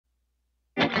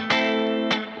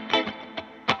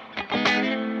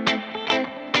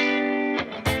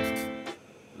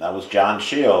That was John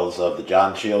Shields of the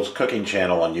John Shields Cooking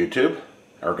Channel on YouTube.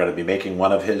 We're going to be making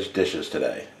one of his dishes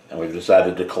today. And we've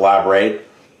decided to collaborate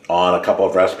on a couple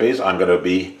of recipes. I'm going to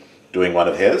be doing one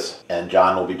of his, and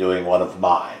John will be doing one of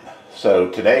mine. So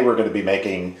today we're going to be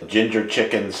making ginger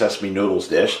chicken sesame noodles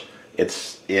dish.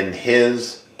 It's in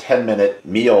his 10-minute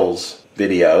meals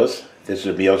videos. These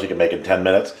are meals you can make in 10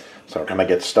 minutes. So we're going to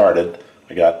get started.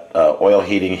 I got oil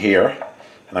heating here,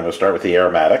 and I'm going to start with the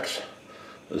aromatics.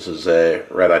 This is a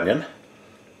red onion.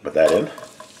 Put that in.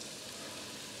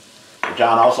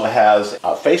 John also has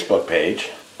a Facebook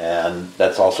page, and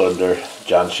that's also under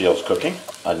John Shields Cooking.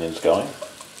 Onions going.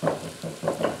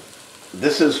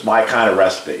 This is my kind of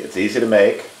recipe. It's easy to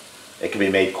make, it can be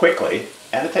made quickly,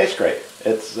 and it tastes great.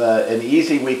 It's an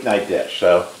easy weeknight dish.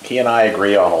 So he and I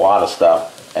agree on a lot of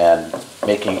stuff, and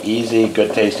making easy,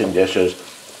 good tasting dishes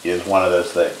is one of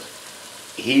those things.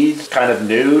 He's kind of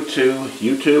new to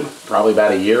YouTube, probably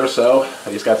about a year or so.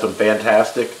 He's got some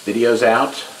fantastic videos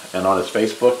out, and on his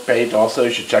Facebook page also,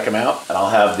 you should check him out. And I'll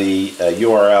have the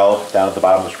URL down at the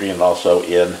bottom of the screen and also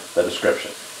in the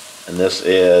description. And this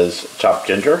is chopped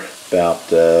ginger,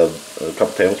 about a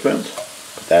couple tablespoons.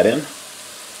 Put that in.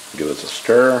 Give this a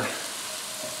stir.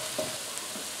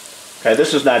 Okay,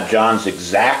 this is not John's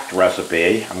exact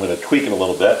recipe. I'm going to tweak it a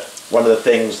little bit. One of the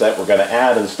things that we're going to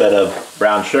add instead of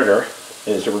brown sugar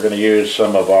is that we're going to use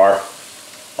some of our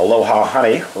Aloha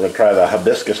honey. We're going to try the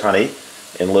hibiscus honey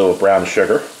in lieu of brown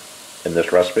sugar in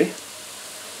this recipe.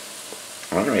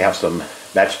 We're going to have some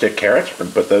matchstick carrots. We're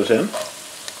going to put those in.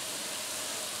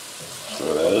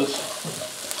 Throw those.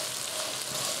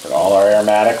 Get all our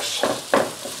aromatics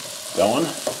going.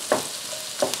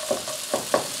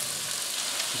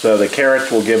 So the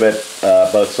carrots will give it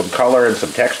both some color and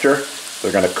some texture.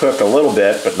 They're going to cook a little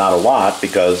bit, but not a lot,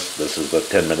 because this is a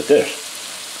 10-minute dish.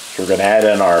 So we're going to add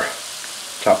in our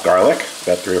chopped garlic,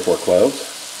 about 3 or 4 cloves.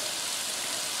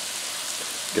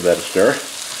 Give that a stir.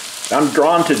 I'm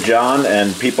drawn to John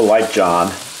and people like John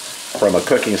from a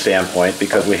cooking standpoint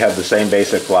because we have the same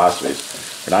basic philosophies.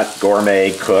 We're not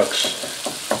gourmet cooks.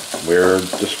 We're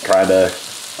just trying to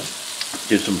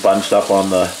do some fun stuff on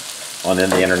the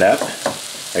internet,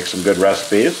 make some good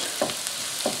recipes,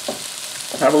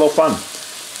 have a little fun.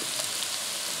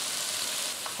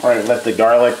 All right, let the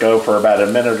garlic go for about a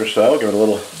minute or so. Give it a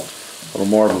little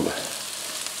more of a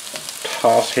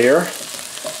toss here.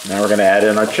 Now we're going to add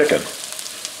in our chicken.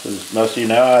 As most of you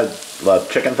know, I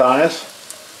love chicken thighs.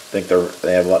 I think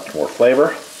they have a lot more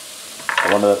flavor.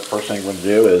 One of the first things we're going to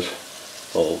do is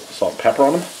a little salt and pepper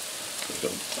on them.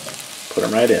 Just put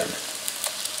them right in.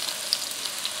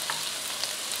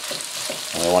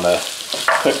 And we want to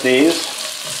cook these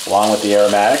along with the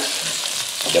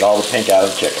aromatics. Get all the pink out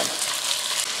of the chicken.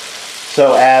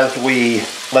 So as we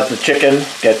let the chicken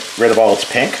get rid of all its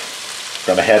pink,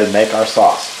 we're going to head and make our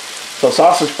sauce. So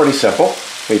sauce is pretty simple.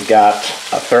 We've got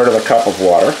 1/3 of a cup of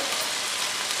water.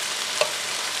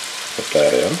 Put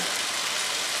that in.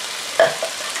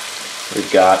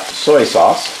 We've got soy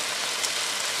sauce.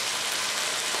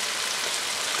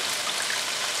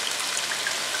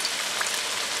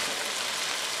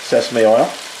 Sesame oil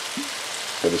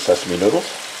for the sesame noodles.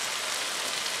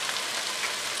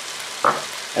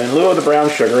 And in lieu of the brown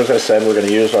sugar, as I said, we're going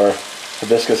to use our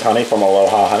hibiscus honey from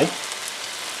Aloha Honey.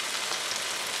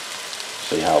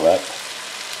 See how that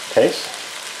tastes.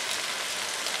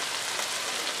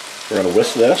 We're going to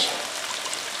whisk this.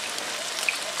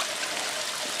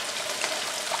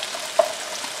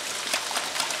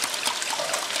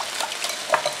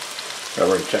 Go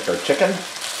over and check our chicken.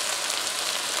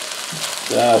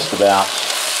 Just about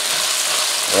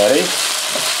ready.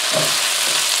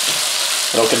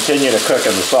 It'll continue to cook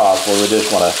in the sauce, but we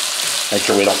just want to make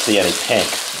sure we don't see any pink.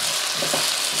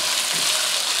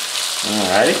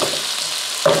 Alrighty.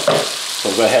 So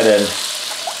we'll go ahead and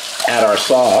add our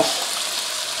sauce.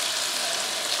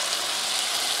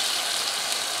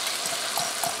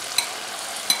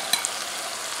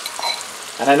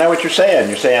 And I know what you're saying.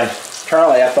 You're saying,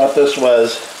 Charlie, I thought this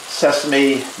was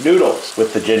sesame noodles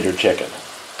with the ginger chicken.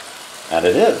 And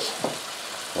it is.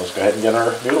 Let's go ahead and get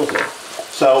our noodles in.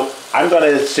 So I'm going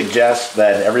to suggest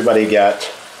that everybody get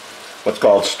what's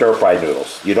called stir-fried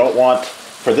noodles. You don't want,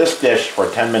 for this dish, for a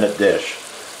 10-minute dish,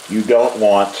 you don't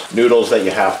want noodles that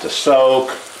you have to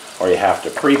soak or you have to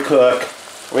pre-cook.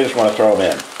 We just want to throw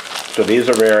them in. So these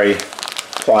are very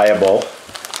pliable.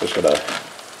 Just going to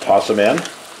toss them in.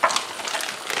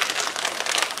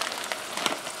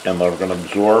 And we're going to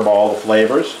absorb all the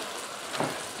flavors.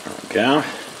 There we go.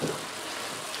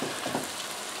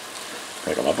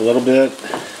 Break them up a little bit.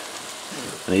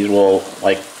 And these will,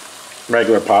 like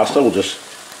regular pasta, will just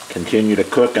continue to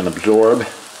cook and absorb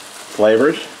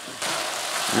flavors.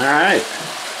 All right.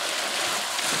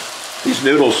 These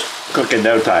noodles cook in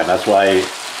no time. That's why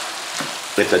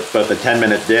it's both a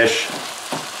 10-minute dish,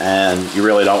 and you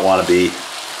really don't want to be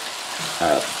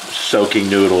soaking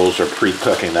noodles or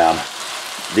pre-cooking them.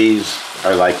 These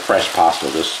are like fresh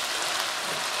pasta, just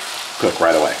cook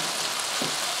right away.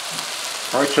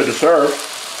 All right, so to serve,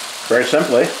 very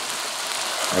simply,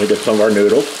 I'm going to get some of our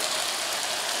noodles.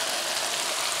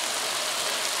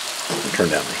 Turn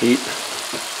down the heat.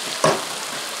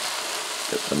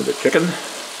 Get some of the chicken.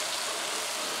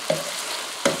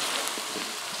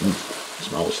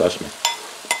 Smell the sesame.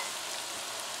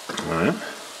 All right.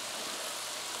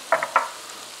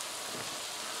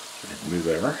 Move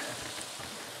over.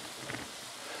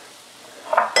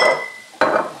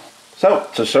 So,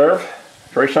 to serve,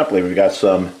 very simply, we've got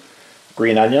some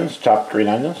green onions, chopped green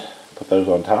onions. Put those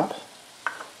on top.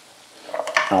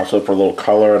 Also, for a little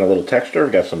color and a little texture,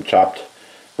 we've got some chopped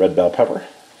red bell pepper.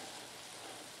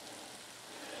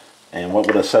 And what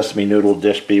would a sesame noodle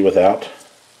dish be without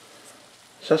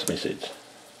sesame seeds?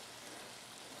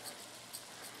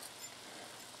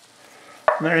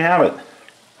 And there you have it.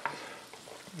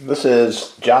 This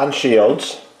is John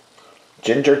Shields'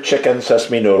 ginger chicken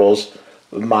sesame noodles,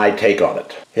 my take on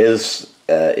it. His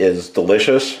is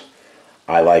delicious.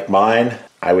 I like mine.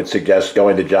 I would suggest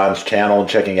going to John's channel and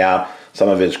checking out some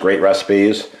of his great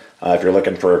recipes. If you're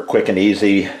looking for quick and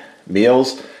easy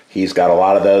meals, he's got a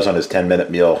lot of those on his 10-minute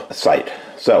meal site.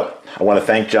 So I want to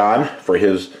thank John for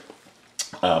his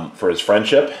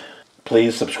friendship.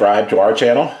 Please subscribe to our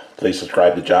channel. Please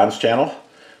subscribe to John's channel.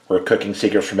 We're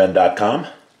cookingsecretsformen.com.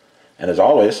 And as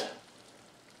always,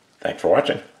 thanks for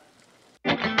watching.